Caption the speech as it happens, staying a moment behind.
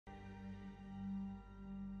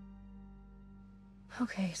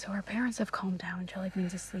Okay, so our parents have calmed down,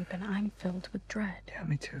 Jellybean's asleep, and I'm filled with dread. Yeah,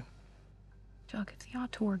 me too. Jug, if the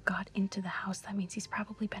auteur got into the house, that means he's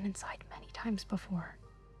probably been inside many times before.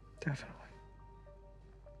 Definitely.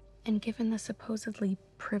 And given the supposedly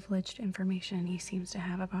privileged information he seems to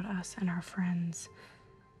have about us and our friends,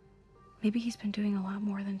 maybe he's been doing a lot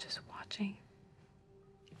more than just watching.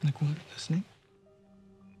 Like what? Listening?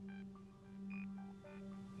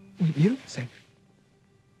 Wait, you don't say.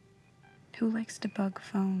 Who likes to bug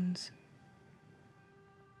phones?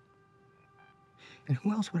 And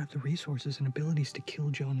who else would have the resources and abilities to kill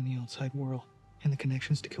Joan in the outside world and the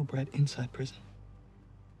connections to kill Brett inside prison?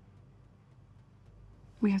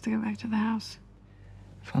 We have to go back to the house.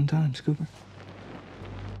 Fun times, Cooper.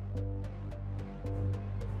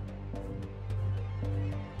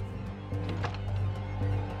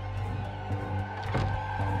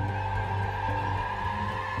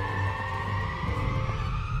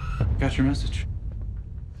 Got your message.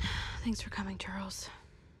 Thanks for coming, Charles.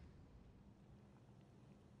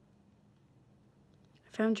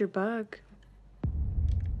 I found your bug.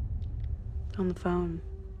 On the phone.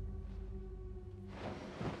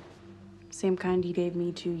 Same kind you gave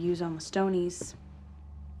me to use on the Stonies.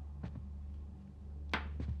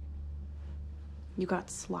 You got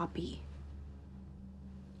sloppy.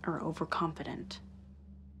 Or overconfident.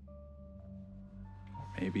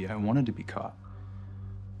 Maybe I wanted to be caught.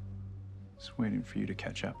 Just waiting for you to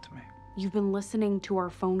catch up to me. You've been listening to our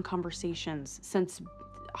phone conversations since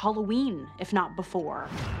Halloween, if not before.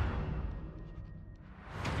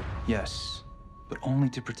 Yes, but only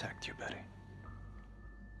to protect you, Betty.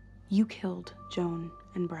 You killed Joan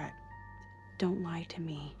and Brett. Don't lie to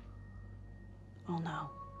me. I'll know.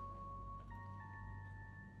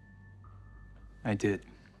 I did.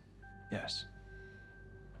 Yes.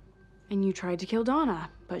 And you tried to kill Donna,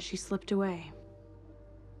 but she slipped away.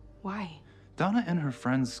 Why? Donna and her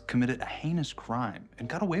friends committed a heinous crime and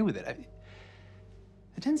got away with it.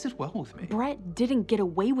 It didn't sit well with me. Brett didn't get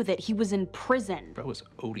away with it. He was in prison. Brett was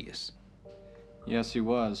odious. Yes, he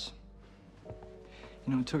was.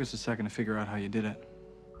 You know, it took us a second to figure out how you did it.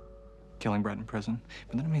 Killing Brett in prison.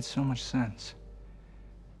 But then it made so much sense.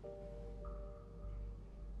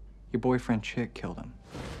 Your boyfriend Chick killed him.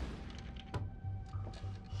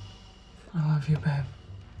 I love you, babe.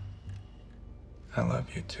 I love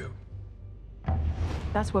you too.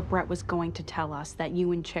 That's what Brett was going to tell us, that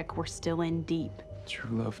you and Chick were still in deep.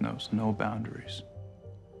 True love knows no boundaries.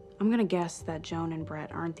 I'm gonna guess that Joan and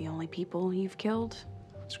Brett aren't the only people you've killed.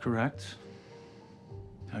 That's correct.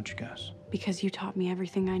 How'd you guess? Because you taught me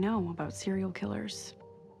everything I know about serial killers.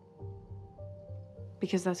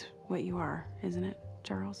 Because that's what you are, isn't it,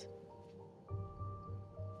 Charles?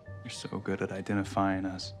 You're so good at identifying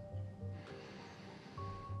us.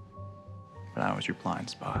 But I was your blind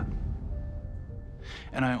spot.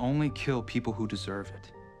 And I only kill people who deserve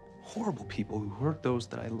it. Horrible people who hurt those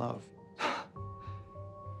that I love.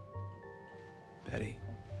 Betty,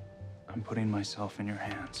 I'm putting myself in your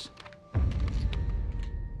hands.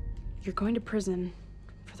 You're going to prison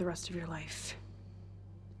for the rest of your life.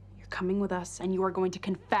 You're coming with us, and you are going to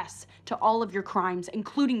confess to all of your crimes,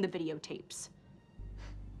 including the videotapes.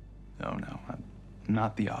 No, I'm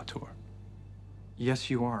not the auteur. Yes,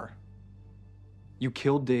 you are. You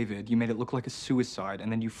killed David, you made it look like a suicide,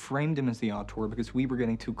 and then you framed him as the auteur because we were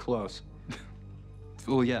getting too close.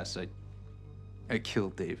 Well, yes, I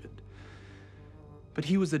killed David. But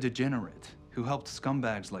he was a degenerate who helped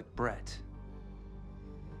scumbags like Brett.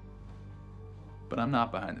 But I'm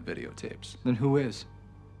not behind the videotapes. Then who is?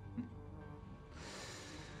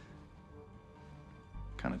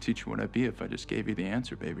 Kind of teach you what I'd be if I just gave you the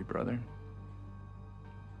answer, baby brother.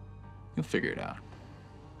 You'll figure it out.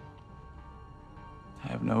 I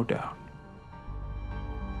have no doubt.